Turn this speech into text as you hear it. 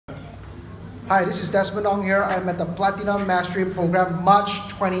Hi, this is Desmond Ong here. I'm at the Platinum Mastery Program March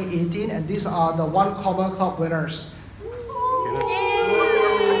 2018, and these are the One Comma Club winners.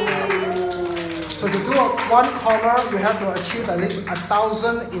 So to do a One Comma, you have to achieve at least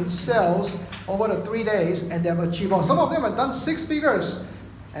 1,000 in sales over the 3 days, and they have achieved. Some of them have done 6 figures,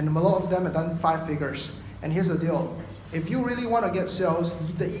 and a lot of them have done 5 figures. And here's the deal. If you really want to get sales,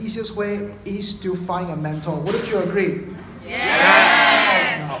 the easiest way is to find a mentor. Wouldn't you agree?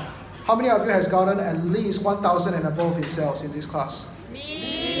 Yes! Now, how many of you has gotten at least 1,000 and above in sales in this class?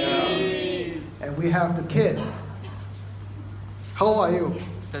 Me! Yeah. And we have the kid. How old are you?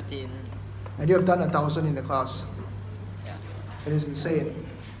 13. And you have done 1,000 in the class. Yeah. It is insane.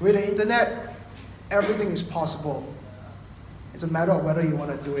 With the internet, everything is possible. It's a matter of whether you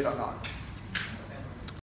want to do it or not.